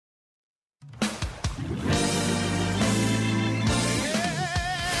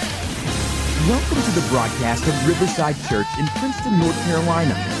Welcome to the broadcast of Riverside Church in Princeton, North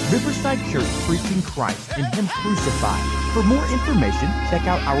Carolina. Riverside Church preaching Christ and Him crucified. For more information, check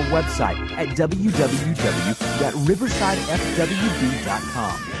out our website at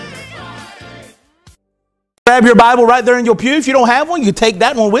www.riversidefwb.com. Grab your Bible right there in your pew. If you don't have one, you take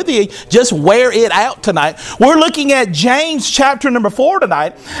that one with you. Just wear it out tonight. We're looking at James chapter number 4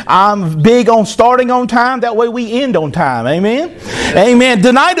 tonight. I'm big on starting on time. That way we end on time. Amen? Amen.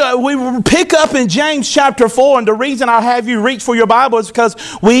 Tonight we pick up in James chapter 4. And the reason I have you reach for your Bible is because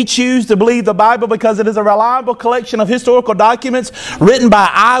we choose to believe the Bible because it is a reliable collection of historical documents written by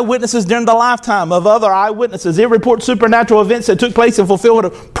eyewitnesses during the lifetime of other eyewitnesses. It reports supernatural events that took place in fulfillment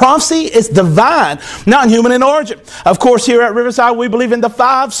of prophecy. It's divine, not human in origin. Of course, here at Riverside, we believe in the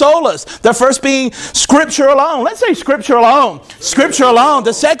 5 solas. The first being Scripture alone. Let's say Scripture alone. Scripture alone.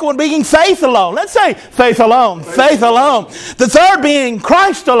 The second one being faith alone. Let's say faith alone. Faith alone. The third being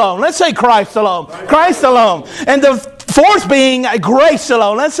Christ alone. Let's say Christ alone. Christ alone. And the fourth being grace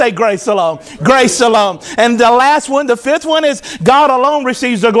alone. Let's say grace alone. Grace alone. And the last one, the fifth one is God alone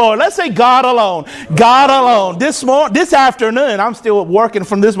receives the glory. Let's say God alone. God alone. This afternoon, I'm still working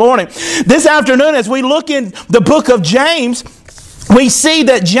from this morning. This afternoon, as we look in the book of James, we see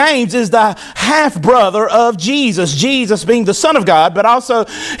that James is the half-brother of Jesus. Jesus being the Son of God, but also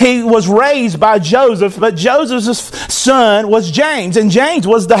he was raised by Joseph. But Joseph's son was James, and James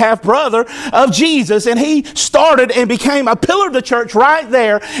was the half-brother of Jesus. And he started and became a pillar of the church right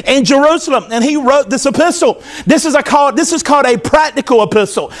there in Jerusalem. And he wrote this epistle. This is called a practical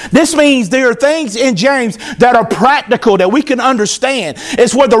epistle. This means there are things in James that are practical, that we can understand.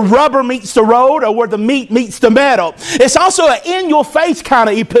 It's where the rubber meets the road, or where the meat meets the metal. It's also an in-your-face kind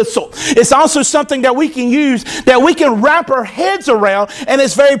of epistle. It's also something that we can use, that we can wrap our heads around, and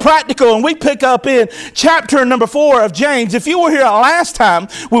it's very practical. And we pick up in chapter number 4 of James. If you were here last time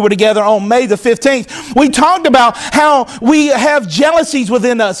we were together on May the 15th, we talked about how we have jealousies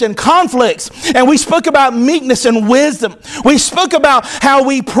within us and conflicts, and we spoke about meekness and wisdom. We spoke about how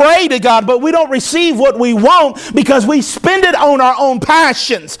we pray to God, but we don't receive what we want because we spend it on our own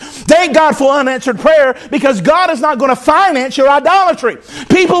passions. Thank God for unanswered prayer, because God is not going to finance your idolatry.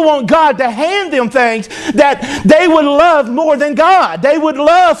 People want God to hand them things that they would love more than God. They would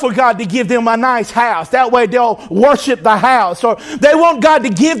love for God to give them a nice house. That way they'll worship the house. Or they want God to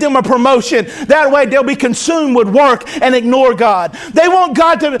give them a promotion. That way they'll be consumed with work and ignore God. They want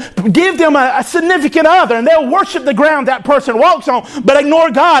God to give them a significant other, and they'll worship the ground that person walks on, but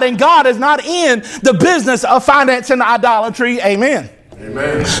ignore God. And God is not in the business of financing idolatry. Amen.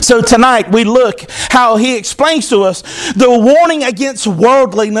 Amen. So tonight we look how he explains to us the warning against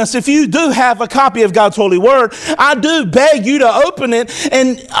worldliness. If you do have a copy of God's holy word, I do beg you to open it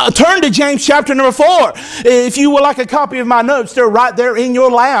and turn to James chapter number 4. If you would like a copy of my notes, they're right there in your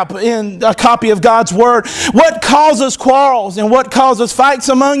lap, in a copy of God's word. What causes quarrels and what causes fights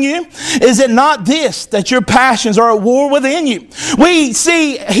among you? Is it not this, that your passions are at war within you? We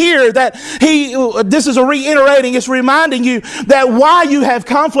see here that this is reiterating, it's reminding you that why you have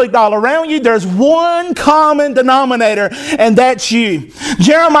conflict all around you, there's one common denominator, and that's you.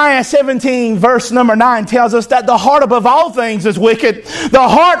 Jeremiah 17 verse number 9 tells us that the heart above all things is wicked. The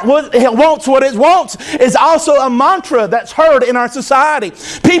heart wants what it wants is also a mantra that's heard in our society.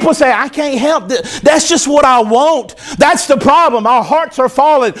 People say, I can't help this. That's just what I want. That's the problem. Our hearts are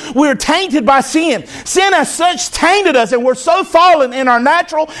fallen. We're tainted by sin. Sin as such tainted us, and we're so fallen in our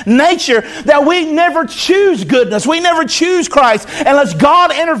natural nature that we never choose goodness. We never choose Christ unless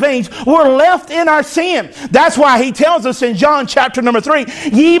God intervenes. We're left in our sin. That's why he tells us in John chapter number 3,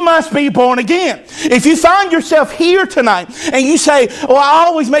 ye must be born again. If you find yourself here tonight and you say, well, I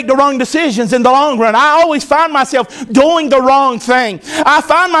always make the wrong decisions in the long run. I always find myself doing the wrong thing. I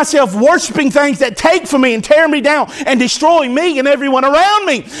find myself worshiping things that take from me and tear me down and destroy me and everyone around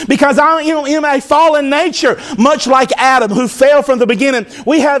me, because I am a fallen nature, much like Adam, who fell from the beginning.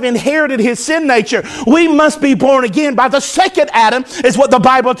 We have inherited his sin nature. We must be born again by the second Adam, is what the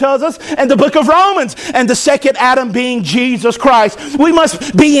Bible tells us in the book of Romans. And the second Adam being Jesus Christ. We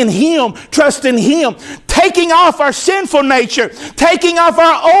must be in him, trust in him, taking off our sinful nature, taking off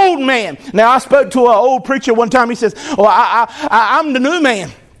our old man. Now, I spoke to an old preacher one time. He says, well, I'm the new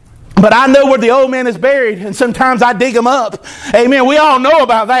man, but I know where the old man is buried, and sometimes I dig him up. Amen. We all know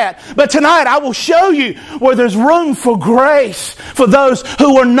about that. But tonight I will show you where there's room for grace for those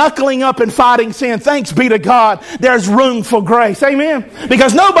who are knuckling up and fighting sin. Thanks be to God, there's room for grace. Amen.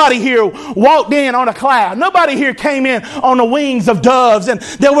 Because nobody here walked in on a cloud. Nobody here came in on the wings of doves, and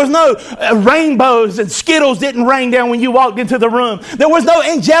there was no rainbows and Skittles didn't rain down when you walked into the room. There was no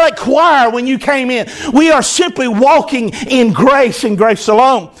angelic choir when you came in. We are simply walking in grace and grace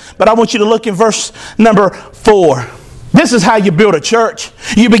alone. but I want you to look in verse number 4. This is how you build a church.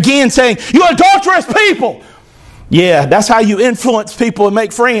 You begin saying, you adulterous people. Yeah, that's how you influence people and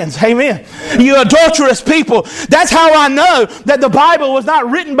make friends. Amen. You adulterous people. That's how I know that the Bible was not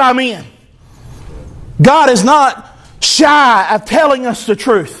written by men. God is not shy of telling us the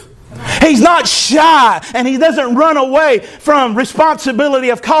truth. He's not shy, and He doesn't run away from responsibility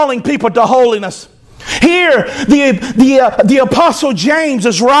of calling people to holiness. Here, the Apostle James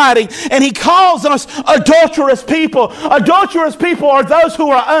is writing, and he calls us adulterous people. Adulterous people are those who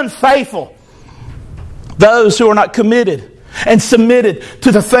are unfaithful. Those who are not committed and submitted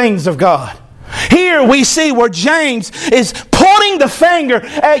to the things of God. Here we see where James is pointing the finger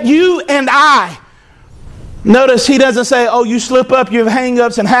at you and I. Notice he doesn't say, oh, you slip up, you have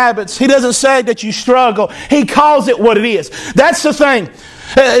hang-ups and habits. He doesn't say that you struggle. He calls it what it is. That's the thing.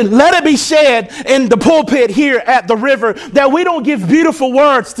 Let it be said in the pulpit here at the river that we don't give beautiful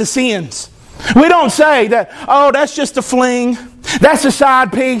words to sins. We don't say that, oh, that's just a fling. That's a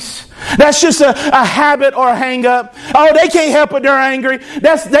side piece. That's just a habit or a hang-up. Oh, they can't help it, they're angry.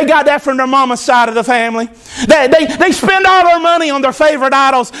 They got that from their mama's side of the family. They spend all their money on their favorite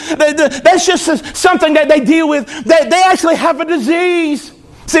idols. That's just something that they deal with. They actually have a disease.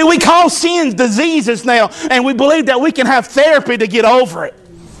 See, we call sins diseases now, and we believe that we can have therapy to get over it.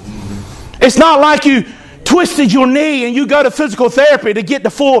 It's not like you twisted your knee and you go to physical therapy to get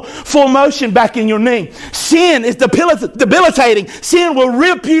the full motion back in your knee. Sin is debilitating. Sin will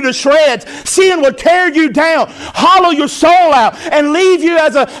rip you to shreds. Sin will tear you down, hollow your soul out, and leave you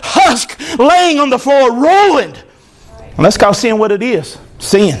as a husk laying on the floor, ruined. And let's call sin what it is.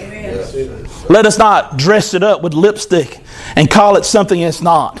 Sin. Amen. Let us not dress it up with lipstick and call it something it's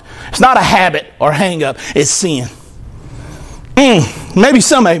not. It's not a habit or hang-up. It's sin. Maybe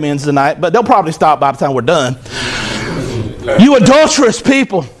some amens tonight, but they'll probably stop by the time we're done. You adulterous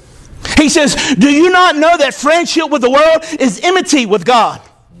people. He says, do you not know that friendship with the world is enmity with God?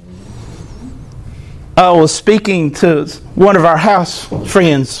 I was speaking to one of our house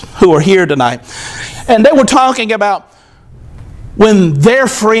friends who are here tonight, and they were talking about when their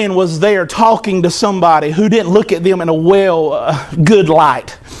friend was there talking to somebody who didn't look at them in a good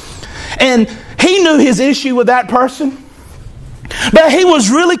light. And he knew his issue with that person. But he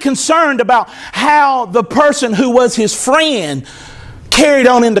was really concerned about how the person who was his friend carried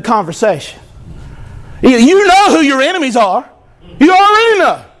on in the conversation. You know who your enemies are. You already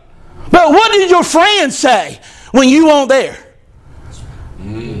know. But what did your friend say when you weren't there?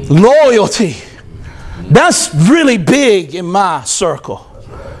 Loyalty. That's really big in my circle.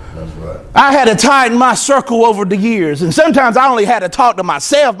 I had to tighten my circle over the years. And sometimes I only had to talk to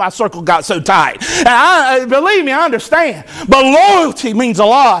myself. My circle got so tight. And believe me, I understand. But loyalty means a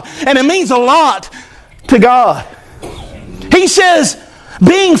lot. And it means a lot to God. He says,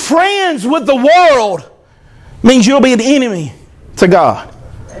 being friends with the world means you'll be an enemy to God.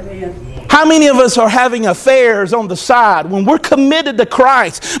 Amen. How many of us are having affairs on the side when we're committed to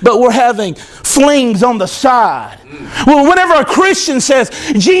Christ, but we're having flings on the side? Well, whenever a Christian says,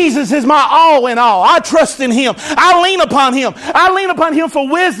 Jesus is my all in all, I trust in Him, I lean upon Him. I lean upon Him for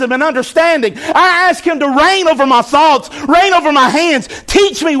wisdom and understanding. I ask Him to reign over my thoughts, reign over my hands,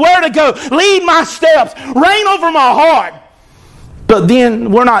 teach me where to go, lead my steps, reign over my heart. But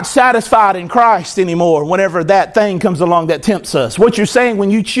then we're not satisfied in Christ anymore whenever that thing comes along that tempts us. What you're saying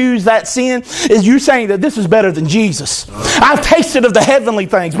when you choose that sin is you're saying that this is better than Jesus. I've tasted of the heavenly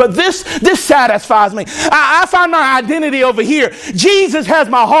things, but this satisfies me. I find my identity over here. Jesus has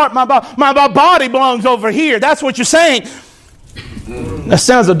my heart. My body belongs over here. That's what you're saying. That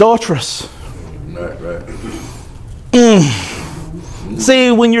sounds adulterous. Right.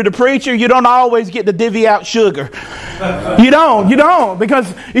 See, when you're the preacher, you don't always get to divvy out sugar. You don't,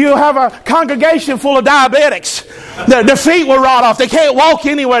 because you have a congregation full of diabetics. Their feet will rot off. They can't walk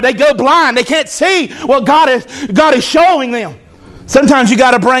anywhere. They go blind. They can't see what God is showing them. Sometimes you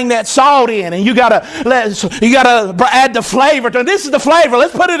got to bring that salt in, and you got to add the flavor to it. This is the flavor.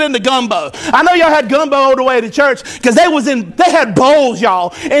 Let's put it in the gumbo. I know y'all had gumbo all the way to church because they had bowls,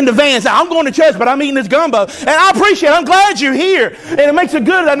 y'all, in the van. I'm going to church, but I'm eating this gumbo, and I appreciate it. I'm glad you're here, and it makes a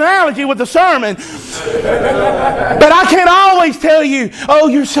good analogy with the sermon. But I can't always tell you, oh,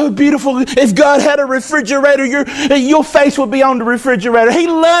 you're so beautiful. If God had a refrigerator, your face would be on the refrigerator. He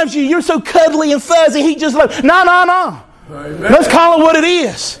loves you. You're so cuddly and fuzzy. He just loves. No. Amen. Let's call it what it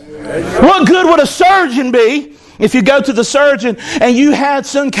is. Amen. What good would a surgeon be if you go to the surgeon and you had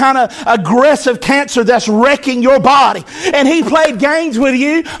some kind of aggressive cancer that's wrecking your body, and he played games with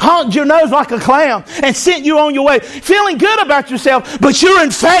you, honked your nose like a clown, and sent you on your way, feeling good about yourself, but you're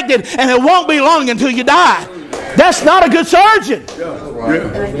infected and it won't be long until you die? That's not a good surgeon.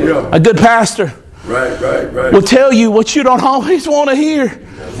 A good pastor will tell you what you don't always want to hear.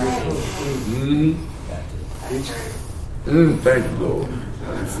 Thank you, Lord.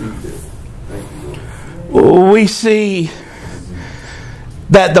 I received it. Thank you, Lord. We see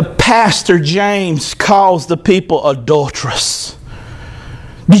that the pastor James calls the people adulterous.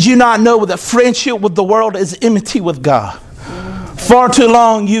 Did you not know that friendship with the world is enmity with God? Far too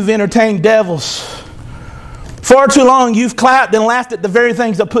long you've entertained devils. Far too long you've clapped and laughed at the very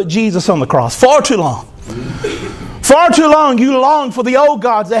things that put Jesus on the cross. Far too long. Far too long you longed for the old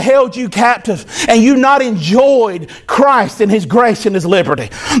gods that held you captive, and you not enjoyed Christ and His grace and His liberty.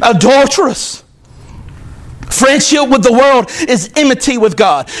 Adulterous. Friendship with the world is enmity with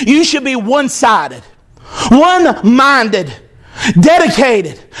God. You should be one-sided, one-minded,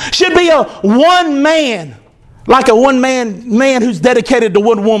 dedicated. Should be a one man, like a one man who's dedicated to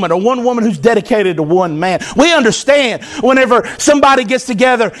one woman, or one woman who's dedicated to one man. We understand whenever somebody gets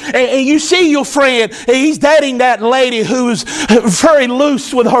together and you see your friend, he's dating that lady who's very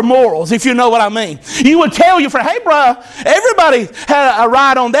loose with her morals, if you know what I mean. You would tell your friend, hey bro, everybody had a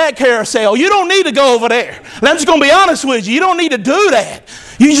ride on that carousel. You don't need to go over there. And I'm just going to be honest with you. You don't need to do that.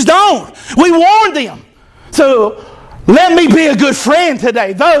 You just don't. We warned them. So let me be a good friend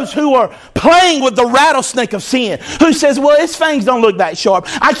today. Those who are playing with the rattlesnake of sin, who says, well, his fangs don't look that sharp.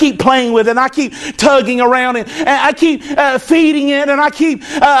 I keep playing with it, and I keep tugging around it, and I keep feeding it, and I keep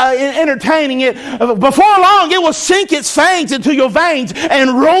entertaining it. Before long, it will sink its fangs into your veins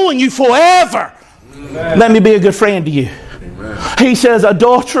and ruin you forever. Amen. Let me be a good friend to you. Amen. He says,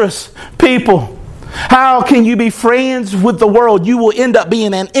 adulterous people, how can you be friends with the world? You will end up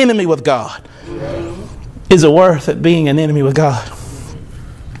being an enemy with God. Amen. Is it worth it being an enemy with God?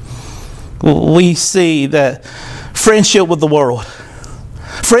 We see that friendship with the world.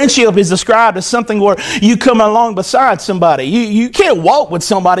 Friendship is described as something where you come along beside somebody. You can't walk with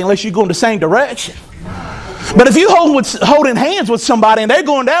somebody unless you go in the same direction. But if you holding hands with somebody and they're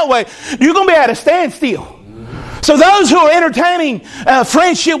going that way, you're going to be at a standstill. So those who are entertaining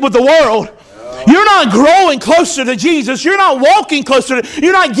friendship with the world, you're not growing closer to Jesus. You're not walking closer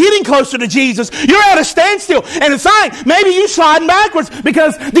you're not getting closer to Jesus. You're at a standstill. And in fact, maybe you're sliding backwards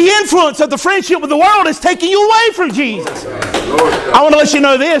because the influence of the friendship with the world is taking you away from Jesus. I want to let you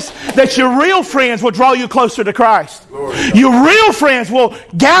know this, that your real friends will draw you closer to Christ. Your real friends will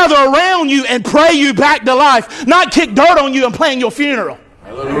gather around you and pray you back to life, not kick dirt on you and plan your funeral.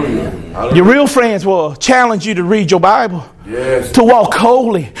 Hallelujah. Your real friends will challenge you to read your Bible, to walk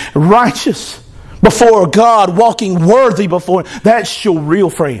holy, righteous before God, walking worthy before Him. That's your real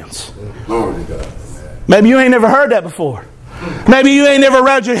friends. Glory to God. Maybe you ain't never heard that before. Maybe you ain't never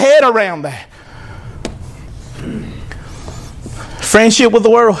wrapped your head around that. Friendship with the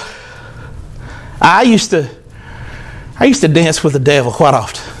world. I used to dance with the devil quite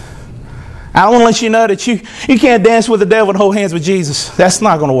often. I want to let you know that you can't dance with the devil and hold hands with Jesus. That's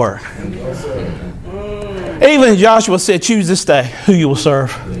not going to work. Even Joshua said, choose this day who you will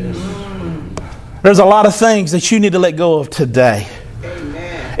serve. There's a lot of things that you need to let go of today.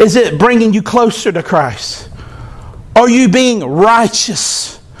 Amen. Is it bringing you closer to Christ? Are you being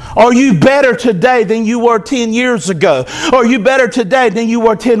righteous? Are you better today than you were 10 years ago? Are you better today than you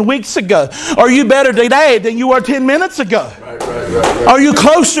were 10 weeks ago? Are you better today than you were 10 minutes ago? Right. Are you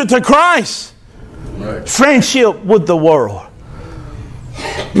closer to Christ? Right. Friendship with the world.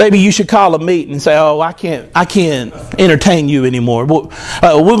 Maybe you should call a meeting and say, oh, I can't entertain you anymore. We're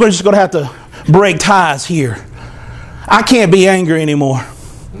just going to have to break ties here. I can't be angry anymore.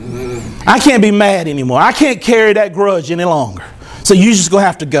 I can't be mad anymore. I can't carry that grudge any longer. So you just going to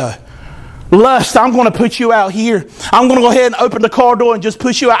have to go. Lust, I'm going to put you out here. I'm going to go ahead and open the car door and just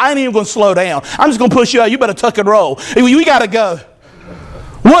push you out. I ain't even going to slow down. I'm just going to push you out. You better tuck and roll. We got to go.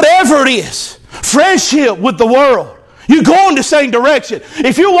 Whatever it is, friendship with the world. You go in the same direction.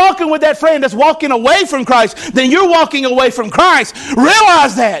 If you're walking with that friend that's walking away from Christ, then you're walking away from Christ.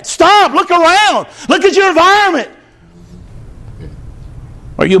 Realize that. Stop. Look around. Look at your environment.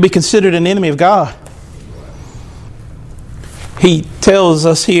 Or you'll be considered an enemy of God. He tells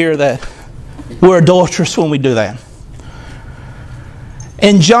us here that we're adulterous when we do that.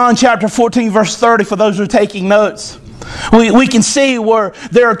 In John chapter 14, verse 30, for those who are taking notes, we can see where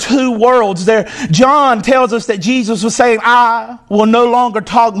there are two worlds there. John tells us that Jesus was saying, I will no longer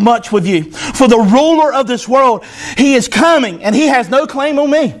talk much with you. For the ruler of this world, he is coming and he has no claim on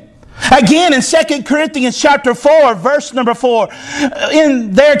me. Again, in 2 Corinthians chapter 4, verse number 4,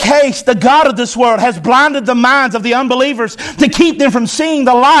 in their case, the God of this world has blinded the minds of the unbelievers to keep them from seeing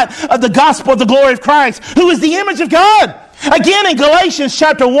the light of the gospel of the glory of Christ, who is the image of God. Again, in Galatians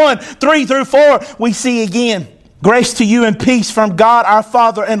chapter 1, 3 through 4, we see again Grace to you and peace from God our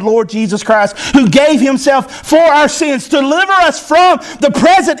Father and Lord Jesus Christ, who gave himself for our sins to deliver us from the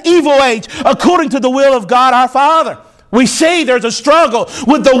present evil age, according to the will of God our Father. We see there's a struggle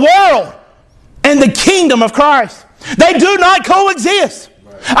with the world and the kingdom of Christ. They do not coexist.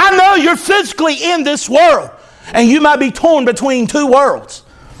 I know you're physically in this world, and you might be torn between two worlds.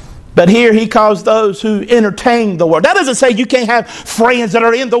 But here he calls those who entertain the world. That doesn't say you can't have friends that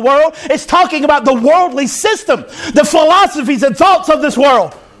are in the world. It's talking about the worldly system, the philosophies and thoughts of this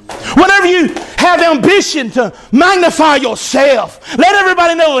world. Whenever you have ambition to magnify yourself, let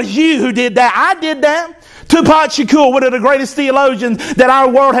everybody know it was you who did that. I did that. Tupac Shakur, one of the greatest theologians that our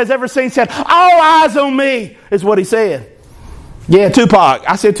world has ever seen, said, "All eyes on me," is what he said. Yeah, Tupac.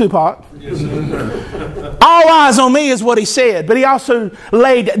 I said Tupac. All eyes on me is what he said. But he also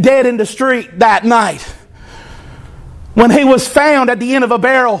laid dead in the street that night when he was found at the end of a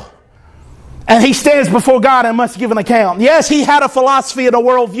barrel, and he stands before God and must give an account. Yes, he had a philosophy and a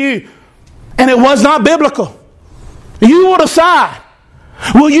worldview, and it was not biblical. You will decide.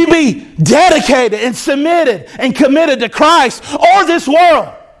 Will you be dedicated and submitted and committed to Christ or this world?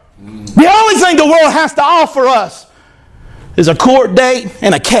 The only thing the world has to offer us is a court date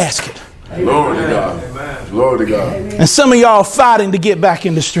and a casket. Glory to God. Glory to God. And some of y'all are fighting to get back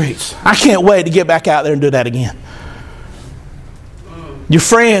in the streets. I can't wait to get back out there and do that again. Your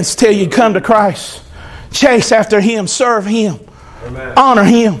friends tell you come to Christ. Chase after Him. Serve Him. Amen. Honor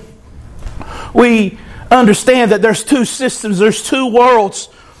Him. We understand that there's two systems. There's two worlds.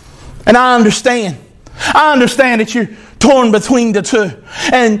 And I understand. I understand that you're torn between the two.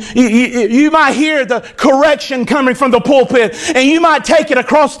 And you might hear the correction coming from the pulpit, and you might take it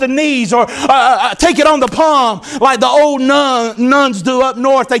across the knees or take it on the palm like the old nuns do up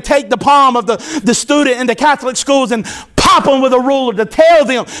north. They take the palm of the student in the Catholic schools and pop them with a ruler to tell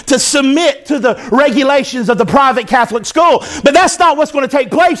them to submit to the regulations of the private Catholic school. But that's not what's going to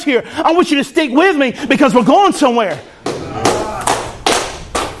take place here. I want you to stick with me because we're going somewhere.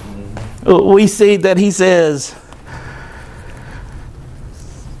 We see that he says,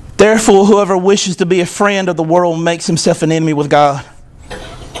 "Therefore, whoever wishes to be a friend of the world makes himself an enemy with God."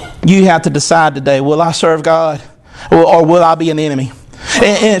 You have to decide today, will I serve God or will I be an enemy?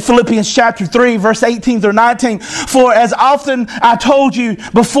 In Philippians chapter 3, verse 18 through 19, "For as often I told you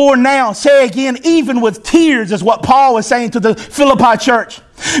before now, say again, even with tears," is what Paul was saying to the Philippi church.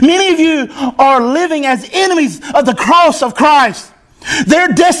 "Many of you are living as enemies of the cross of Christ. Their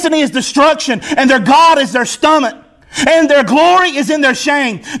destiny is destruction, and their God is their stomach. And their glory is in their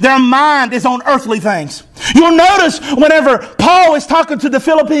shame. Their mind is on earthly things." You'll notice whenever Paul is talking to the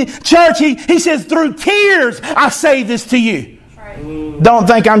Philippi church, he says, "Through tears I say this to you." Right. Don't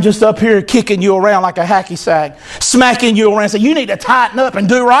think I'm just up here kicking you around like a hacky sack, smacking you around and say, "You need to tighten up and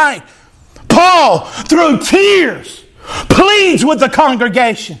do right." Paul, through tears, pleads with the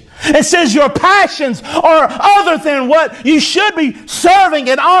congregation. It says your passions are other than what you should be serving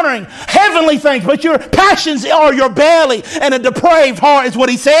and honoring, heavenly things. But your passions are your belly and a depraved heart is what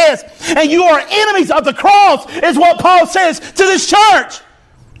he says. And you are enemies of the cross is what Paul says to this church.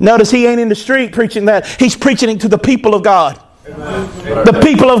 Notice he ain't in the street preaching that. He's preaching it to the people of God. Amen. The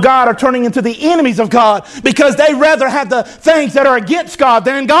people of God are turning into the enemies of God because they rather have the things that are against God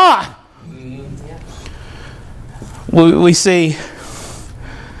than God. We see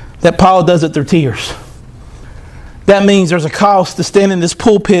that Paul does it through tears. That means there's a cost to stand in this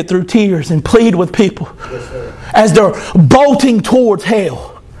pulpit through tears and plead with people as they're bolting towards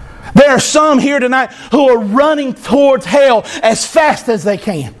hell. There are some here tonight who are running towards hell as fast as they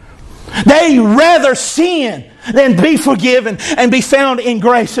can. They rather sin than be forgiven and be found in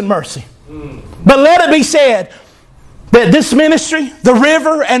grace and mercy. But let it be said that this ministry, the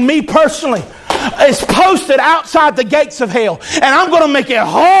River, and me personally, is posted outside the gates of hell. And I'm going to make it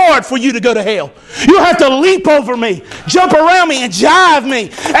hard for you to go to hell. You'll have to leap over me, jump around me, and jive me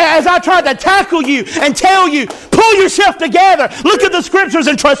as I try to tackle you and tell you, pull yourself together. Look at the scriptures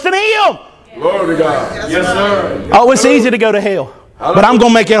and trust in Him. Glory to God. Yes, sir. Oh, it's easy to go to hell. But I'm going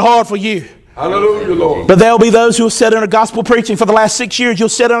to make it hard for you. Hallelujah, Lord. But there'll be those who have sat under gospel preaching for the last 6 years. You'll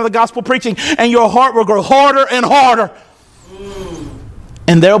sit under the gospel preaching and your heart will grow harder and harder.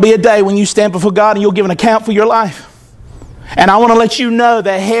 And there'll be a day when you stand before God and you'll give an account for your life. And I want to let you know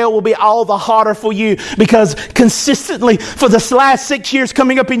that hell will be all the harder for you because consistently for this last 6 years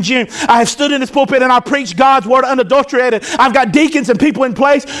coming up in June, I have stood in this pulpit and I preached God's word unadulterated. I've got deacons and people in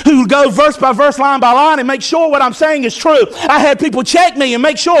place who go verse by verse, line by line and make sure what I'm saying is true. I had people check me and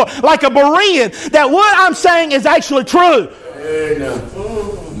make sure, like a Berean, that what I'm saying is actually true.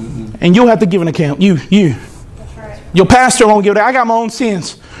 And you'll have to give an account. You. Your pastor won't give it. I got my own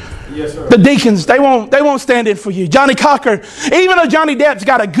sins. Yes, sir. The deacons, they won't stand in for you. Johnny Cocker, even though Johnny Depp's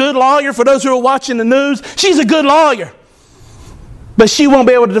got a good lawyer, for those who are watching the news, she's a good lawyer. But she won't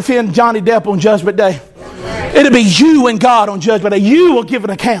be able to defend Johnny Depp on Judgment Day. It'll be you and God on Judgment Day. You will give an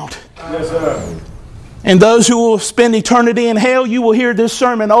account. Yes, sir. And those who will spend eternity in hell, you will hear this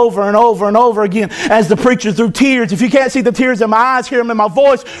sermon over and over and over again as the preacher through tears. If you can't see the tears in my eyes, hear them in my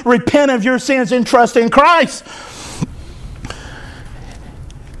voice. Repent of your sins and trust in Christ.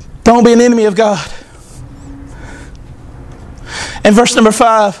 Don't be an enemy of God. And verse number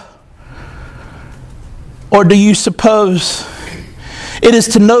 5. Or do you suppose it is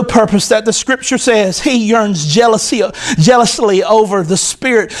to no purpose that the Scripture says He yearns jealously over the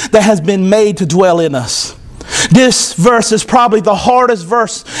Spirit that has been made to dwell in us? This verse is probably the hardest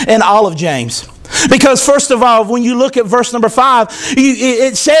verse in all of James. Because first of all, when you look at verse number 5,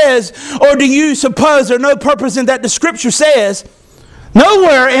 it says, or do you suppose there's no purpose in that the Scripture says?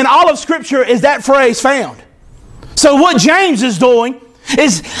 Nowhere in all of Scripture is that phrase found. So what James is doing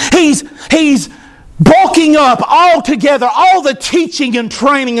is he's bulking up all together all the teaching and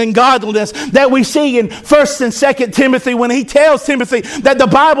training and godliness that we see in 1 and 2 Timothy when he tells Timothy that the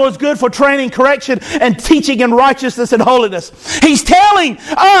Bible is good for training, correction, and teaching in righteousness and holiness. He's telling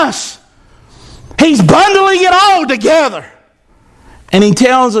us, he's bundling it all together. And he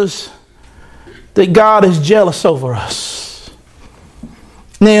tells us that God is jealous over us.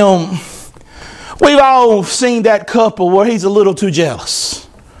 Now, we've all seen that couple where he's a little too jealous.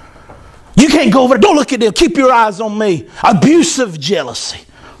 You can't go over there. Don't look at them. Keep your eyes on me. Abusive jealousy.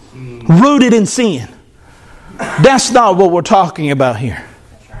 Rooted in sin. That's not what we're talking about here.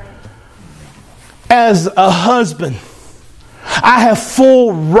 As a husband, I have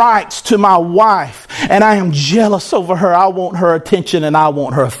full rights to my wife, and I am jealous over her. I want her attention and I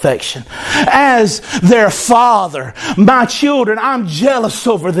want her affection. As their father, my children, I'm jealous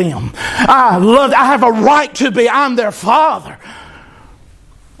over them. I have a right to be. I'm their father.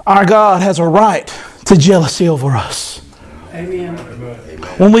 Our God has a right to jealousy over us. Amen.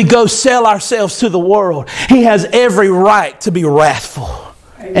 When we go sell ourselves to the world, He has every right to be wrathful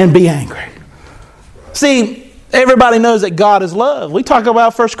and be angry. See, everybody knows that God is love. We talk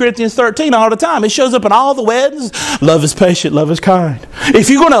about 1 Corinthians 13 all the time. It shows up in all the weddings. Love is patient, love is kind. If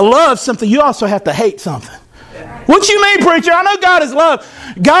you're going to love something, you also have to hate something. What you mean, preacher? I know God is love.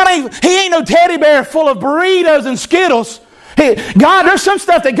 He ain't no teddy bear full of burritos and Skittles. God, there's some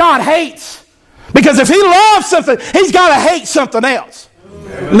stuff that God hates. Because if He loves something, He's got to hate something else.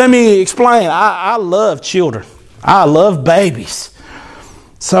 Let me explain. I love children. I love babies.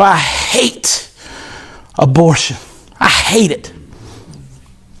 So I hate abortion. I hate it.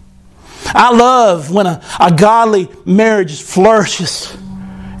 I love when a godly marriage flourishes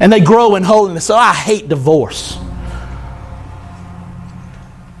and they grow in holiness. So I hate divorce.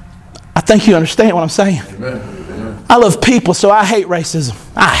 I think you understand what I'm saying. Amen. I love people, so I hate racism.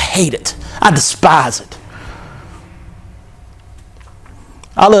 I hate it. I despise it.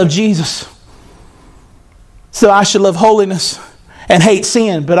 I love Jesus, so I should love holiness and hate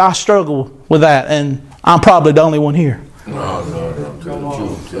sin, but I struggle with that, and I'm probably the only one here. No.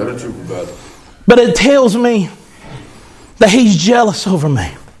 Tell the truth about it. But it tells me that He's jealous over me.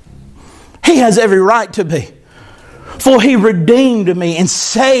 He has every right to be. For He redeemed me and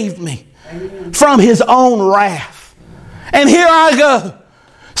saved me from His own wrath. And here I go,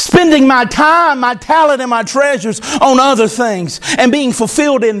 spending my time, my talent, and my treasures on other things and being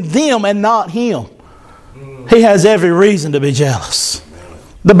fulfilled in them and not Him. He has every reason to be jealous.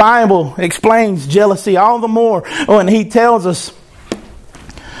 The Bible explains jealousy all the more when He tells us,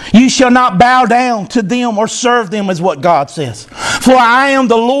 you shall not bow down to them or serve them, is what God says. For I am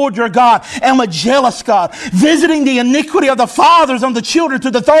the Lord your God, am a jealous God, visiting the iniquity of the fathers on the children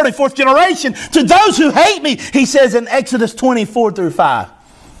to the 34th generation, to those who hate me, He says in Exodus 24 through 5.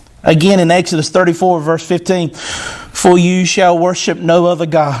 Again in Exodus 34 verse 15, for you shall worship no other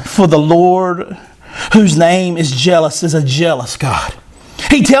God, for the Lord whose name is jealous is a jealous God.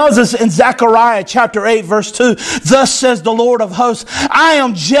 He tells us in Zechariah chapter 8 verse 2, thus says the Lord of hosts, I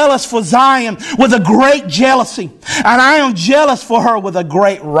am jealous for Zion with a great jealousy, and I am jealous for her with a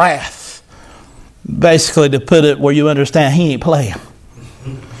great wrath. Basically, to put it where you understand, He ain't playing.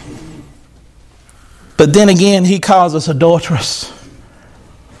 But then again, He calls us adulterous.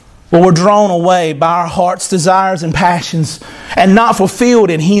 When we're drawn away by our heart's desires and passions and not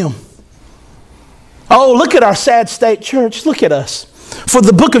fulfilled in Him. Oh, look at our sad state, church. Look at us. For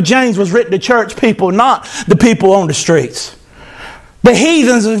the book of James was written to church people, not the people on the streets. The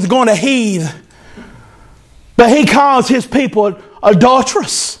heathens is going to heathe. But He calls His people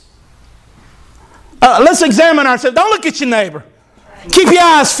adulterous. Let's examine ourselves. Don't look at your neighbor. Keep your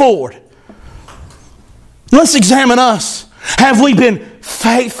eyes forward. Let's examine us. Have we been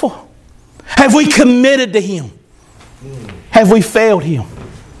faithful? Have we committed to Him? Have we failed Him?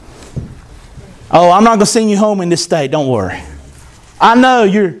 Oh, I'm not going to send you home in this state. Don't worry. I know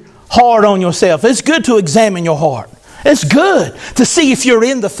you're hard on yourself. It's good to examine your heart. It's good to see if you're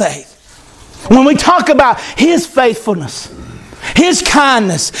in the faith. When we talk about His faithfulness, His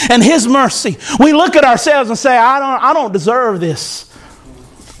kindness, and His mercy, we look at ourselves and say, I don't deserve this.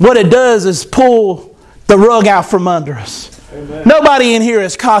 What it does is pull the rug out from under us. Amen. Nobody in here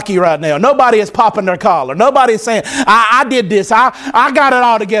is cocky right now. Nobody is popping their collar. Nobody is saying, I did this. I got it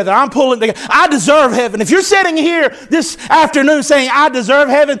all together. I'm pulling together. I deserve heaven. If you're sitting here this afternoon saying, I deserve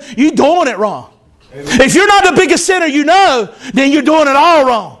heaven, you're doing it wrong. Amen. If you're not the biggest sinner you know, then you're doing it all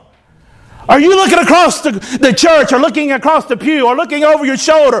wrong. Are you looking across the church or looking across the pew or looking over your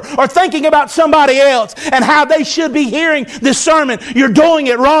shoulder or thinking about somebody else and how they should be hearing this sermon? You're doing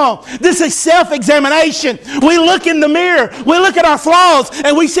it wrong. This is self-examination. We look in the mirror, we look at our flaws,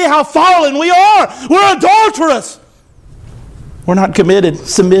 and we see how fallen we are. We're adulterous. We're not committed,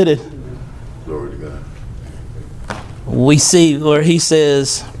 submitted. Glory to God. We see where he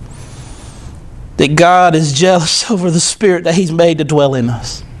says that God is jealous over the Spirit that He's made to dwell in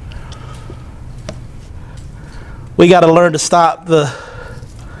us. We got to learn to stop the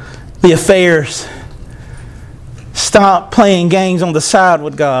affairs. Stop playing games on the side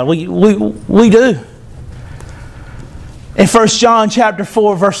with God. We do. In 1 John chapter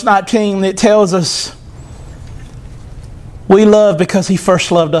 4, verse 19, it tells us we love because He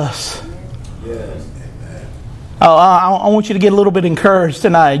first loved us. Yes. Amen. Oh, I want you to get a little bit encouraged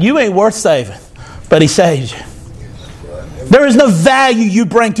tonight. You ain't worth saving, but He saved you. There is no value you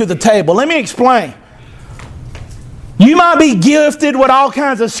bring to the table. Let me explain. You might be gifted with all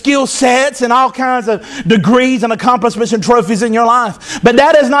kinds of skill sets and all kinds of degrees and accomplishments and trophies in your life. But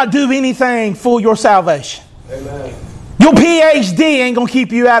that does not do anything for your salvation. Amen. Your PhD ain't going to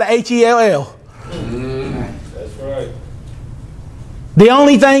keep you out of HELL. That's right. The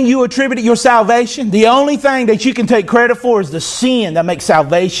only thing you attribute to your salvation, the only thing that you can take credit for is the sin that makes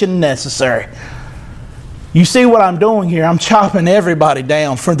salvation necessary. You see what I'm doing here? I'm chopping everybody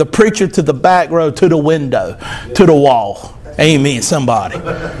down from the preacher to the back row to the window to the wall. Amen, somebody.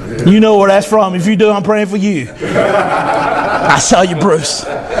 You know where that's from. If you do, I'm praying for you. I saw you, Bruce.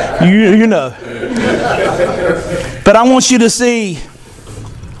 You know. But I want you to see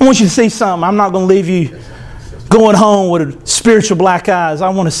something. I'm not going to leave you going home with spiritual black eyes. I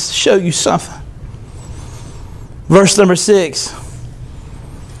want to show you something. Verse number 6.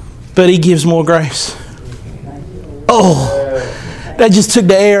 But He gives more grace. Oh, that just took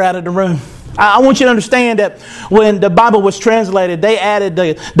the air out of the room. I want you to understand that when the Bible was translated, they added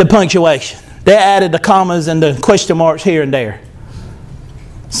the punctuation. They added the commas and the question marks here and there.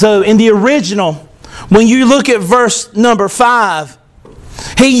 So in the original, when you look at verse number 5,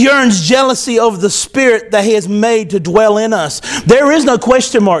 He yearns jealousy over the Spirit that He has made to dwell in us. There is no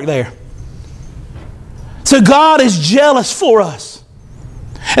question mark there. So God is jealous for us.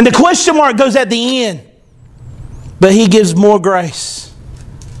 And the question mark goes at the end. But He gives more grace.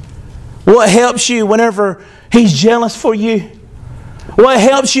 What helps you whenever He's jealous for you? What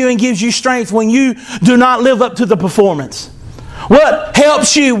helps you and gives you strength when you do not live up to the performance? What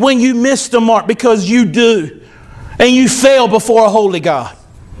helps you when you miss the mark because you do and you fail before a holy God?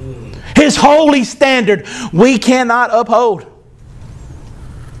 His holy standard we cannot uphold.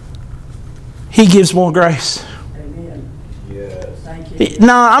 He gives more grace.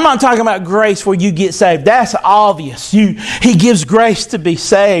 No, I'm not talking about grace where you get saved. That's obvious. He gives grace to be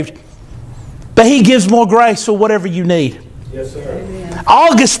saved. But He gives more grace for whatever you need. Yes, sir. Amen.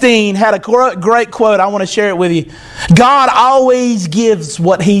 Augustine had a great quote. I want to share it with you. God always gives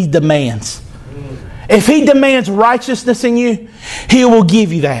what He demands. If He demands righteousness in you, He will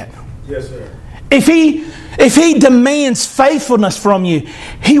give you that. Yes, sir. If He demands faithfulness from you,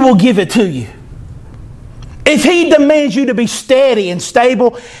 He will give it to you. If He demands you to be steady and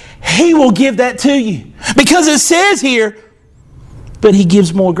stable, He will give that to you. Because it says here, but He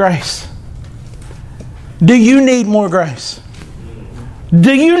gives more grace. Do you need more grace?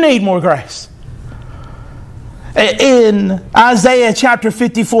 Do you need more grace? In Isaiah chapter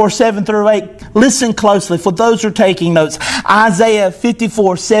 54, 7 through 8, listen closely for those who are taking notes. Isaiah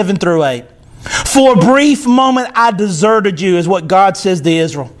 54, 7 through 8. For a brief moment I deserted you, is what God says to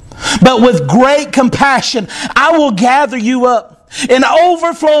Israel. But with great compassion, I will gather you up. In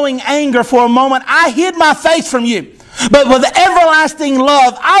overflowing anger for a moment, I hid my face from you. But with everlasting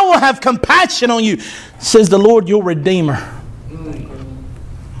love, I will have compassion on you, says the Lord your Redeemer.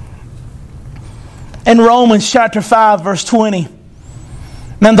 In Romans chapter 5, verse 20,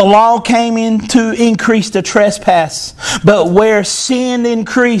 Then the law came in to increase the trespass. But where sin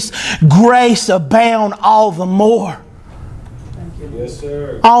increased, grace abound all the more. Yes,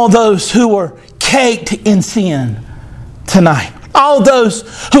 sir. All those who are caked in sin tonight. All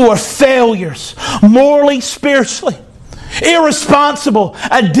those who are failures, morally, spiritually, irresponsible,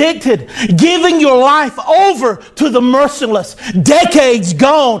 addicted, giving your life over to the merciless, decades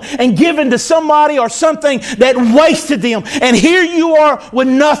gone and given to somebody or something that wasted them. And here you are with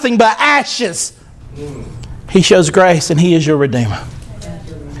nothing but ashes. He shows grace and He is your Redeemer.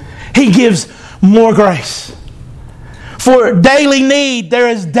 He gives more grace. For daily need, there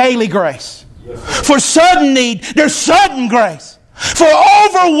is daily grace. For sudden need, there's sudden grace. For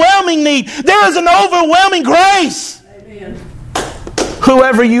overwhelming need, there is an overwhelming grace. Amen.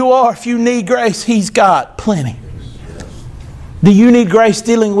 Whoever you are, if you need grace, He's got plenty. Do you need grace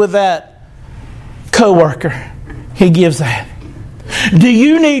dealing with that coworker? He gives that. Do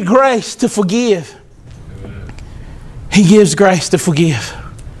you need grace to forgive? He gives grace to forgive.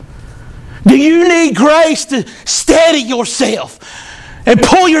 Do you need grace to steady yourself and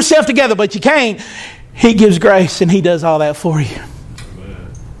pull yourself together, but you can't? He gives grace and He does all that for you.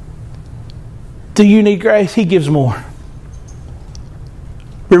 Amen. Do you need grace? He gives more.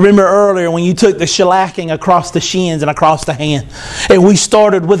 Remember earlier when you took the shellacking across the shins and across the hand, and we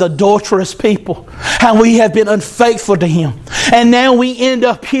started with adulterous people, how we have been unfaithful to Him. And now we end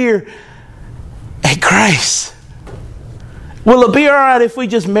up here at grace. Will it be all right if we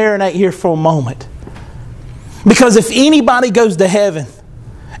just marinate here for a moment? Because if anybody goes to heaven,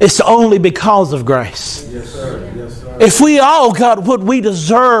 it's only because of grace. Yes, sir. Yes, sir. If we all got what we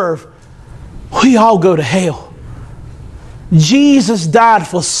deserve, we all go to hell. Jesus died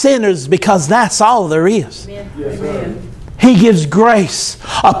for sinners because that's all there is. Yes, sir. He gives grace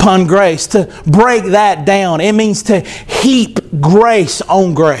upon grace. To break that down, it means to heap grace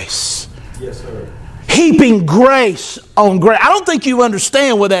on grace. Yes, sir. Heaping grace on grace. I don't think you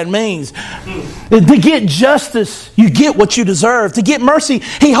understand what that means. To get justice, you get what you deserve. To get mercy,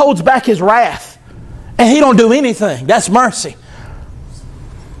 He holds back His wrath. And He don't do anything. That's mercy.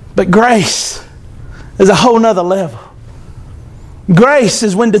 But grace is a whole nother level. Grace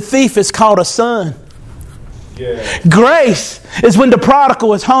is when the thief is called a son. Yeah. Grace is when the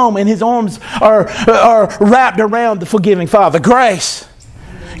prodigal is home and his arms are wrapped around the forgiving Father. Grace.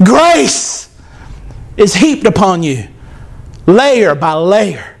 Grace is heaped upon you, layer by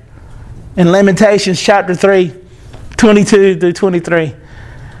layer. In Lamentations chapter 3, 22 through 23.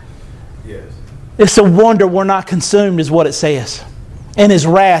 Yes. It's a wonder we're not consumed is what it says. In His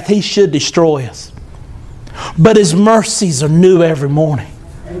wrath, He should destroy us. But His mercies are new every morning.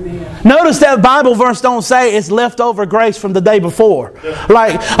 Amen. Notice that Bible verse don't say it's leftover grace from the day before.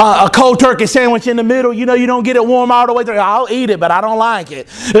 Like a cold turkey sandwich in the middle, you don't get it warm all the way through. I'll eat it, but I don't like it.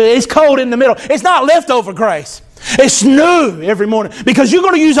 It's cold in the middle. It's not leftover grace. It's new every morning because you're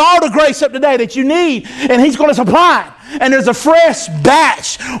going to use all the grace up today that you need and He's going to supply it. And there's a fresh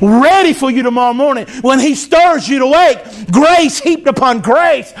batch ready for you tomorrow morning when He stirs you to wake. Grace heaped upon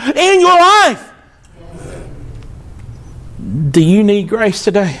grace in your life. Do you need grace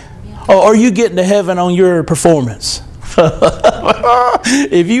today? Or are you getting to heaven on your performance?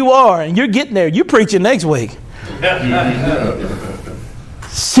 If you are and you're getting there, you're preaching next week.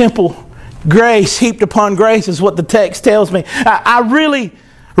 Simple grace heaped upon grace is what the text tells me. I really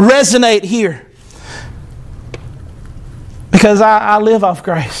resonate here because I live off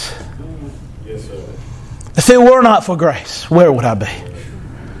grace. Yes, sir. If it were not for grace, where would I be?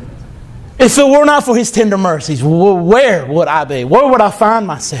 If it were not for His tender mercies, where would I be? Where would I find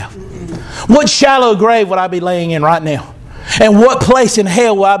myself? What shallow grave would I be laying in right now? And what place in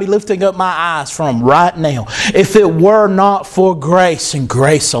hell will I be lifting up my eyes from right now if it were not for grace and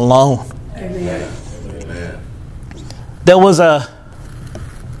grace alone? Amen. Amen. There was a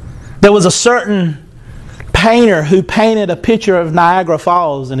certain painter who painted a picture of Niagara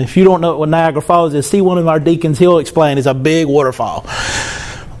Falls. And if you don't know what Niagara Falls is, see one of our deacons, he'll explain. It's a big waterfall.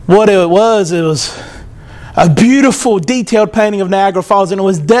 What it was a beautiful, detailed painting of Niagara Falls, and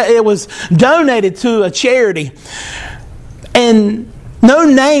it was donated to a charity. And no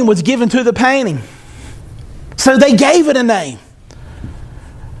name was given to the painting. So they gave it a name.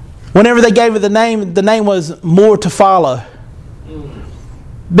 Whenever they gave it the name was More to Follow.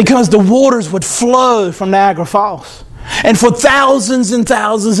 Because the waters would flow from Niagara Falls. And for thousands and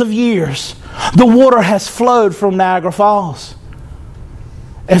thousands of years, the water has flowed from Niagara Falls.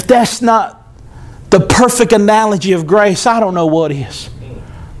 If that's not the perfect analogy of grace, I don't know what is.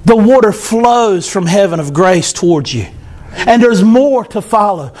 The water flows from heaven of grace towards you. And there's more to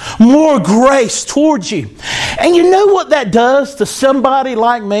follow. More grace towards you. And you know what that does to somebody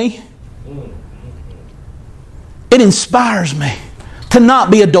like me? It inspires me to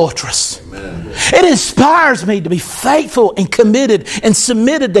not be adulterous. Amen. It inspires me to be faithful and committed and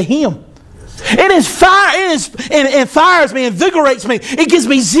submitted to Him. It inspires me, invigorates me. It gives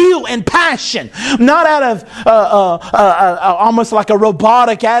me zeal and passion. Not out of almost like a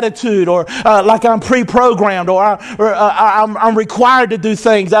robotic attitude, or like I'm pre-programmed, or I'm required to do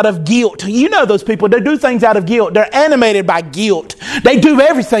things out of guilt. You know those people, they do things out of guilt. They're animated by guilt. They do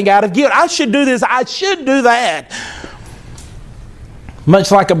everything out of guilt. I should do this. I should do that. Much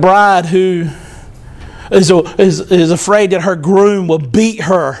like a bride who is afraid that her groom will beat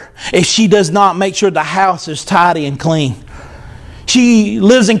her if she does not make sure the house is tidy and clean. She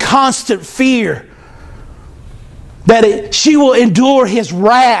lives in constant fear that she will endure his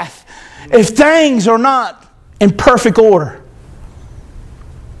wrath if things are not in perfect order.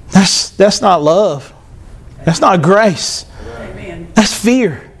 That's not love. That's not grace. That's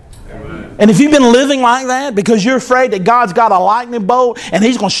fear. And if you've been living like that because you're afraid that God's got a lightning bolt and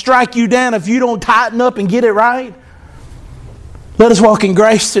He's going to strike you down if you don't tighten up and get it right, let us walk in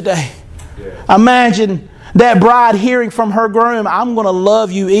grace today. Yeah. Imagine that bride hearing from her groom, I'm going to love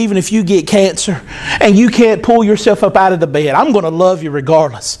you even if you get cancer and you can't pull yourself up out of the bed. I'm going to love you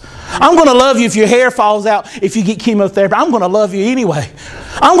regardless. I'm going to love you if your hair falls out, if you get chemotherapy. I'm going to love you anyway.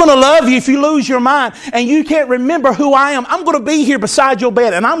 I'm going to love you if you lose your mind and you can't remember who I am. I'm going to be here beside your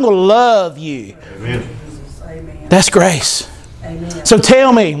bed and I'm going to love you. Amen. That's grace. Amen. So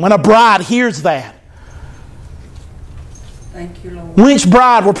tell me, when a bride hears that, thank you, Lord, which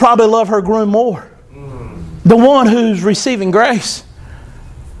bride will probably love her groom more? The one who's receiving grace.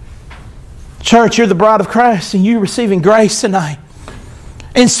 Church, you're the bride of Christ and you're receiving grace tonight.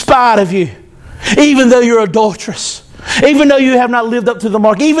 In spite of you. Even though you're adulterous. Even though you have not lived up to the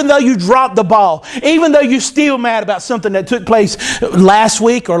mark. Even though you dropped the ball. Even though you're still mad about something that took place last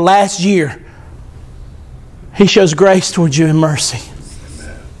week or last year. He shows grace towards you in mercy.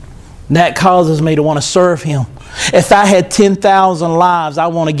 That causes me to want to serve Him. If I had 10,000 lives, I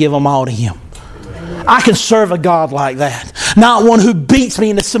want to give them all to Him. I can serve a God like that. Not one who beats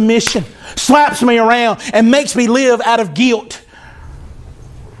me into submission, slaps me around, and makes me live out of guilt.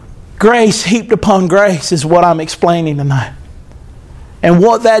 Grace heaped upon grace is what I'm explaining tonight. And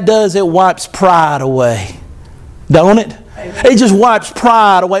what that does, it wipes pride away. Don't it? Amen. It just wipes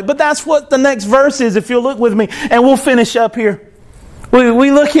pride away. But that's what the next verse is, if you'll look with me. And we'll finish up here.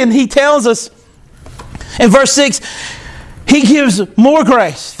 We look and he tells us in verse 6, He gives more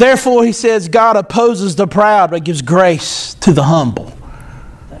grace. Therefore, he says, God opposes the proud, but gives grace to the humble.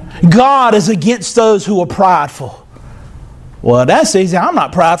 God is against those who are prideful. Well, that's easy. I'm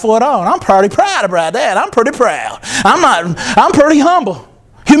not prideful at all. I'm pretty proud about that. I'm pretty proud. I'm pretty humble.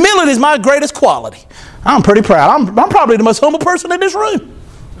 Humility is my greatest quality. I'm pretty proud. I'm probably the most humble person in this room.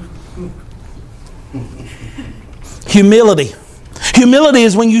 Humility. Humility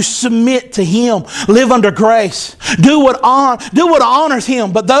is when you submit to Him, live under grace, do what honors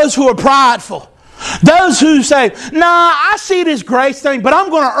Him. But those who are prideful, those who say, nah, I see this grace thing, but I'm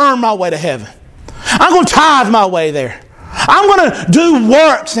going to earn my way to heaven. I'm going to tithe my way there. I'm going to do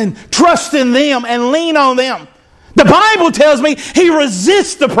works and trust in them and lean on them. The Bible tells me He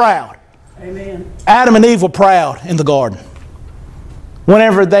resists the proud. Amen. Adam and Eve were proud in the garden.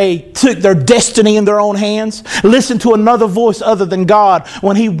 Whenever they took their destiny in their own hands, listened to another voice other than God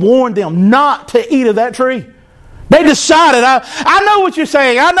when He warned them not to eat of that tree. They decided, I know what you're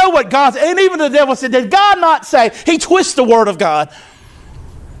saying. I know what God said. And even the devil said, did God not say? He twists the word of God.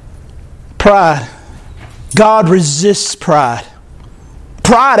 Pride. God resists pride.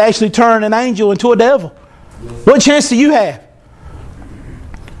 Pride actually turned an angel into a devil. What chance do you have?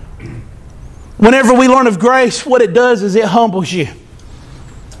 Whenever we learn of grace, what it does is it humbles you.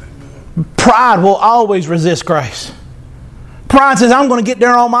 Pride will always resist grace. Pride says, I'm going to get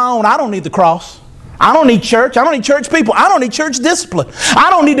there on my own. I don't need the cross. I don't need church. I don't need church people. I don't need church discipline. I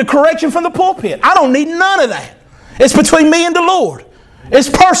don't need the correction from the pulpit. I don't need none of that. It's between me and the Lord. It's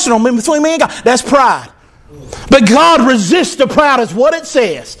personal between me and God. That's pride. But God resists the proud is what it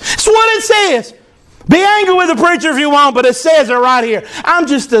says. It's what it says. Be angry with the preacher if you want, but it says it right here. I'm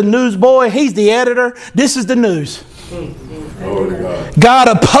just a news boy. He's the editor. This is the news. God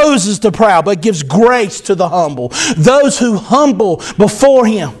opposes the proud, but gives grace to the humble. Those who humble before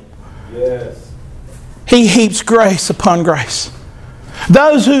Him. Yes. He heaps grace upon grace.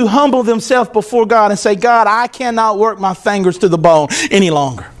 Those who humble themselves before God and say, God, I cannot work my fingers to the bone any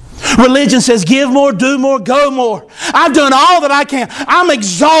longer. Religion says, give more, do more, go more. I've done all that I can. I'm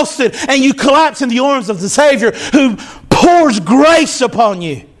exhausted. And you collapse in the arms of the Savior who pours grace upon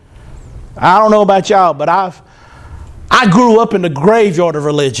you. I don't know about y'all, but I grew up in the graveyard of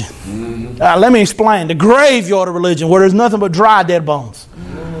religion. Let me explain. The graveyard of religion, where there's nothing but dry, dead bones.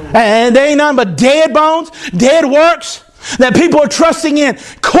 And there ain't nothing but dead bones, dead works, that people are trusting in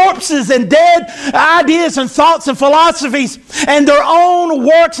corpses and dead ideas and thoughts and philosophies and their own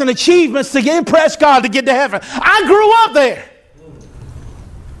works and achievements to impress God to get to heaven. I grew up there.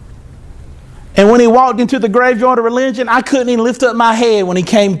 And when he walked into the graveyard of religion, I couldn't even lift up my head when he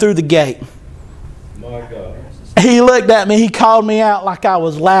came through the gate. My God. He looked at me. He called me out like I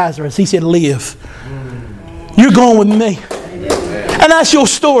was Lazarus. He said, live. You're going with me. And that's your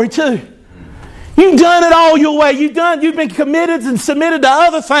story too. You've done it all your way. You've been committed and submitted to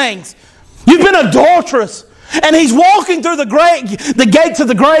other things. You've been adulterous. And he's walking through the gates of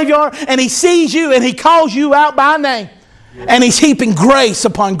the graveyard, and he sees you and he calls you out by name. And he's heaping grace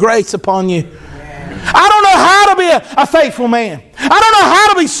upon you. I don't know how to be a faithful man. I don't know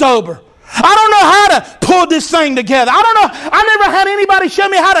how to be sober. I don't know how to pull this thing together. I don't know. I never had anybody show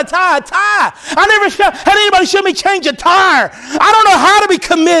me how to tie a tie. I never had anybody show me change a tire. I don't know how to be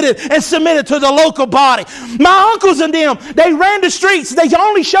committed and submitted to the local body. My uncles and them, they ran the streets. They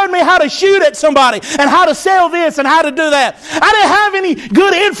only showed me how to shoot at somebody and how to sell this and how to do that. I didn't have any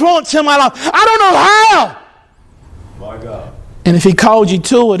good influence in my life. I don't know how. My God. And if he called you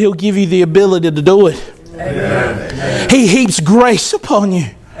to it, he'll give you the ability to do it. Amen. He heaps grace upon you.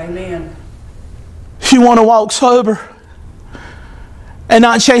 Amen. If you want to walk sober and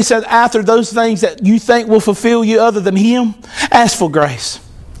not chase after those things that you think will fulfill you other than him, ask for grace.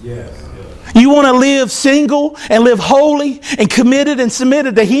 Yes. You want to live single and live holy and committed and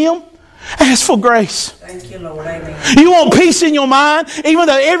submitted to him, ask for grace. Thank you, Lord. Amen. You want peace in your mind, even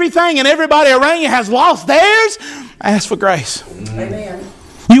though everything and everybody around you has lost theirs, ask for grace. Amen.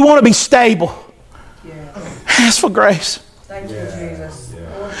 You want to be stable, Yeah. ask for grace. Thank you, Jesus.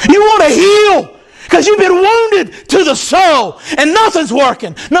 You want to heal because you've been wounded to the soul and nothing's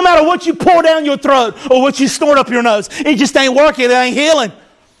working. No matter what you pour down your throat or what you snort up your nose, it just ain't working. It ain't healing.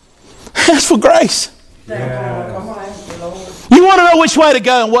 Ask for grace. Thank you, Lord. Come on. Thank you, Lord. You want to know which way to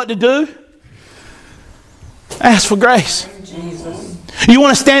go and what to do? Ask for grace. Jesus. You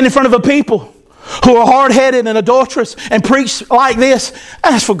want to stand in front of a people who are hard-headed and adulterous and preach like this?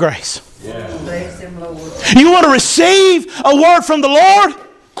 Ask for grace. Bless him, Lord. You want to receive a word from the Lord,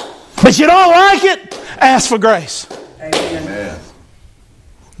 but you don't like it? Ask for grace. Amen.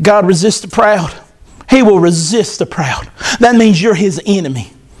 God resists the proud. He will resist the proud. That means you're his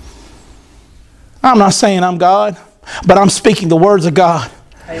enemy. I'm not saying I'm God, but I'm speaking the words of God.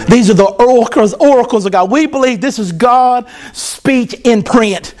 Amen. These are the oracles of God. We believe this is God's speech in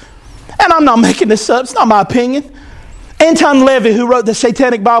print. And I'm not making this up. It's not my opinion. Anton Levy, who wrote the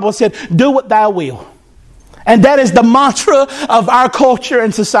Satanic Bible, said, do what thou will. And that is the mantra of our culture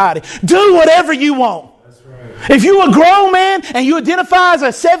and society. Do whatever you want. That's right. If you're a grown man and you identify as a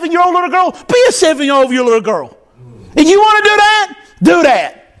 7-year-old little girl, be a 7-year-old little girl. If you want to do that, do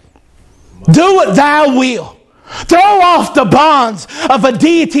that. Do what thou will. Throw off the bonds of a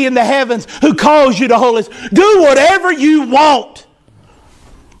deity in the heavens who calls you to holiness. Do whatever you want.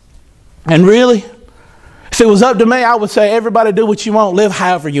 And really, if it was up to me, I would say everybody do what you want. Live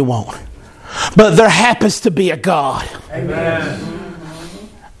however you want. But there happens to be a God. Amen.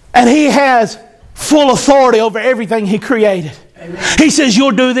 And he has full authority over everything he created. Amen. He says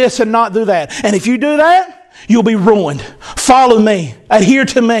you'll do this and not do that. And if you do that, you'll be ruined. Follow me. Adhere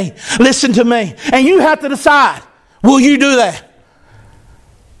to me. Listen to me. And you have to decide, will you do that?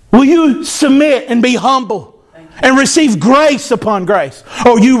 Will you submit and be humble and receive grace upon grace?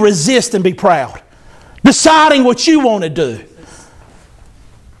 Or you resist and be proud? Deciding what you want to do.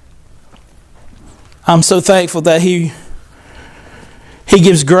 I'm so thankful that He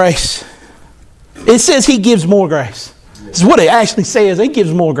gives grace. It says He gives more grace. It's what it actually says. He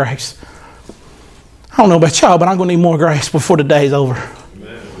gives more grace. I don't know about y'all, but I'm going to need more grace before the day is over.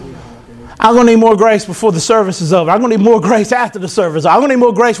 I'm going to need more grace before the service is over. I'm going to need more grace after the service. I'm going to need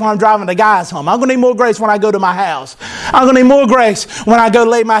more grace when I'm driving the guys home. I'm going to need more grace when I go to my house. I'm going to need more grace when I go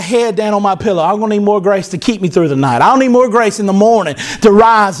lay my head down on my pillow. I'm going to need more grace to keep me through the night. I'll need more grace in the morning to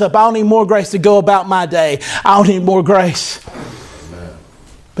rise up. I'll need more grace to go about my day. I'll need more grace.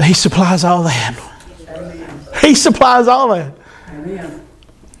 But He supplies all that. He supplies all that. Amen.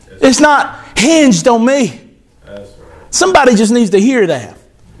 It's not hinged on me. Somebody just needs to hear that.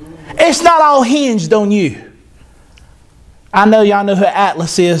 It's not all hinged on you. I know y'all know who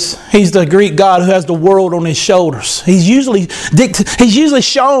Atlas is. He's the Greek god who has the world on his shoulders. He's usually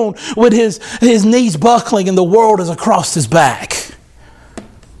shown with his knees buckling and the world is across his back.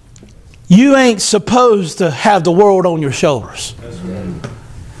 You ain't supposed to have the world on your shoulders.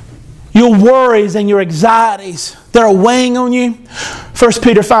 Your worries and your anxieties that are weighing on you. 1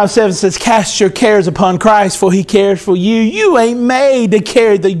 Peter 5:7 says, cast your cares upon Christ, for He cares for you. You ain't made to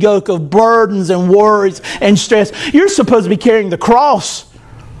carry the yoke of burdens and worries and stress. You're supposed to be carrying the cross.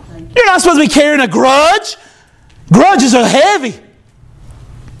 You're not supposed to be carrying a grudge. Grudges are heavy.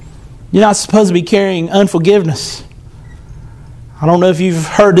 You're not supposed to be carrying unforgiveness. I don't know if you've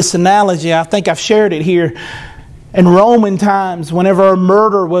heard this analogy. I think I've shared it here. In Roman times, whenever a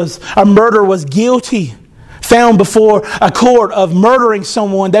murderer was guilty, found before a court of murdering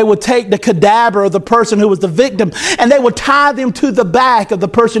someone, they would take the cadaver of the person who was the victim and they would tie them to the back of the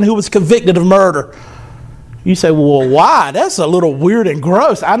person who was convicted of murder. You say, well, why? That's a little weird and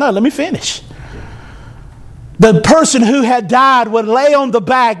gross. I know, let me finish. The person who had died would lay on the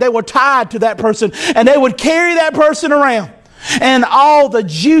back. They were tied to that person and they would carry that person around. And all the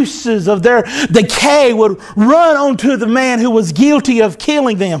juices of their decay would run onto the man who was guilty of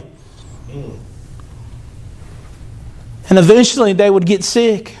killing them. And eventually they would get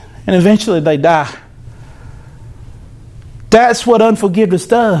sick. And eventually they die. That's what unforgiveness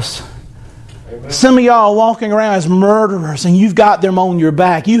does. Amen. Some of y'all are walking around as murderers and you've got them on your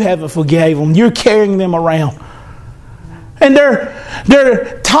back. You haven't forgave them. You're carrying them around. And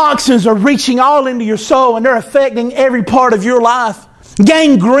their toxins are reaching all into your soul and they're affecting every part of your life.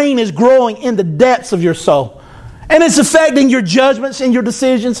 Gangrene is growing in the depths of your soul. And it's affecting your judgments and your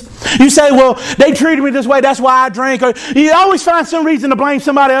decisions. You say, well, they treated me this way, that's why I drink. Or you always find some reason to blame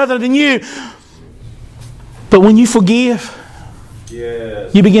somebody other than you. But when you forgive,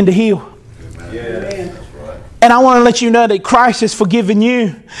 yes, you begin to heal. Yes. And I want to let you know that Christ has forgiven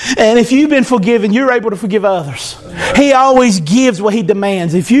you. And if you've been forgiven, you're able to forgive others. He always gives what He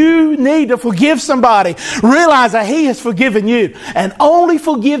demands. If you need to forgive somebody, realize that He has forgiven you. And only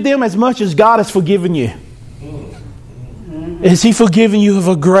forgive them as much as God has forgiven you. Is He forgiven you of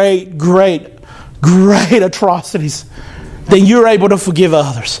a great atrocities? Then you're able to forgive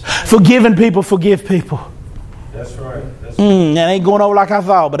others. Forgiving people forgive people. That's right. That ain't going over like I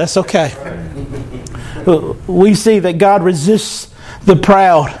thought, but that's okay. We see that God resists the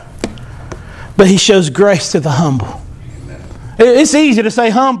proud, but He shows grace to the humble. It's easy to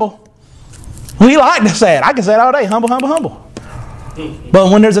say humble. We like to say it. I can say it all day. Humble, humble, humble.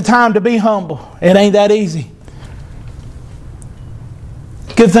 But when there's a time to be humble, it ain't that easy.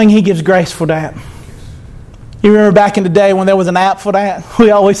 Good thing He gives grace for that. You remember back in the day when there was an app for that? We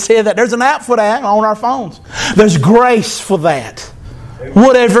always said that. There's an app for that on our phones. There's grace for that.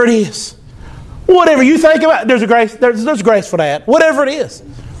 Whatever it is. Whatever you think about, there's grace for that. Whatever it is.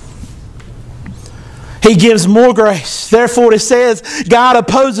 He gives more grace. Therefore it says, God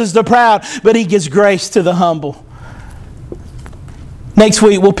opposes the proud, but He gives grace to the humble. Next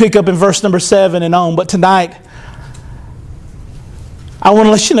week we'll pick up in verse number 7 and on. But tonight, I want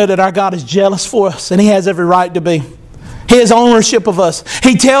to let you know that our God is jealous for us, and He has every right to be. He has ownership of us.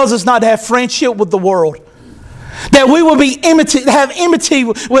 He tells us not to have friendship with the world. That we will be have enmity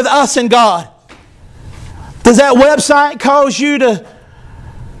with us and God. Does that website cause you to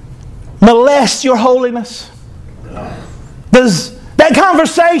molest your holiness? Does that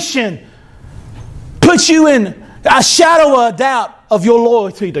conversation put you in a shadow of doubt of your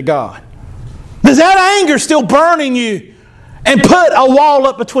loyalty to God? Does that anger still burn in you and put a wall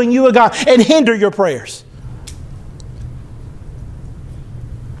up between you and God and hinder your prayers?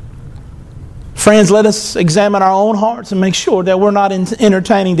 Friends, let us examine our own hearts and make sure that we're not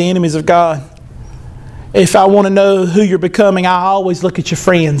entertaining the enemies of God. If I want to know who you're becoming, I always look at your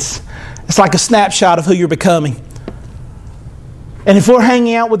friends. It's like a snapshot of who you're becoming. And if we're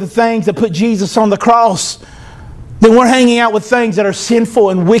hanging out with the things that put Jesus on the cross, then we're hanging out with things that are sinful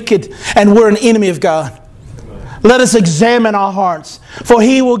and wicked, and we're an enemy of God. Let us examine our hearts, for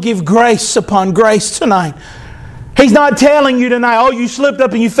He will give grace upon grace tonight. He's not telling you tonight, oh, you slipped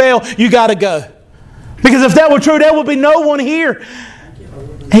up and you fell, you got to go. Because if that were true, there would be no one here.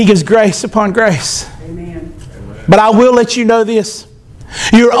 He gives grace upon grace. Amen. But I will let you know this.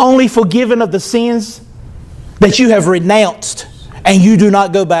 You're only forgiven of the sins that you have renounced and you do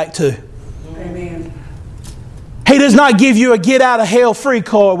not go back to. Amen. He does not give you a get out of hell free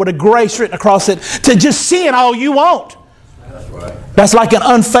card with a grace written across it to just sin all you want. That's right. That's like an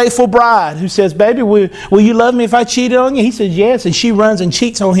unfaithful bride who says, baby, will you love me if I cheated on you? He says, yes. And she runs and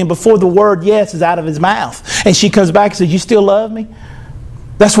cheats on him before the word yes is out of his mouth. And she comes back and says, you still love me?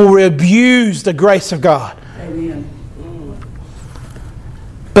 That's where we abuse the grace of God. Amen.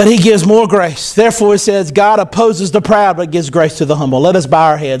 But He gives more grace. Therefore it says, God opposes the proud, but gives grace to the humble. Let us bow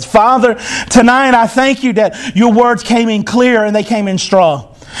our heads. Father, tonight I thank You that Your words came in clear and they came in strong.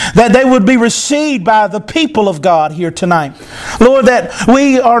 that they would be received by the people of God here tonight. Lord, that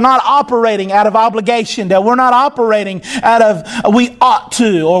we are not operating out of obligation, that we're not operating out of we ought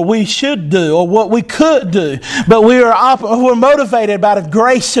to or we should do or what we could do, but we're motivated out of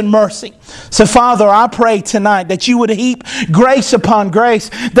grace and mercy. So Father, I pray tonight that you would heap grace upon grace,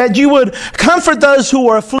 that you would comfort those who are afflicted,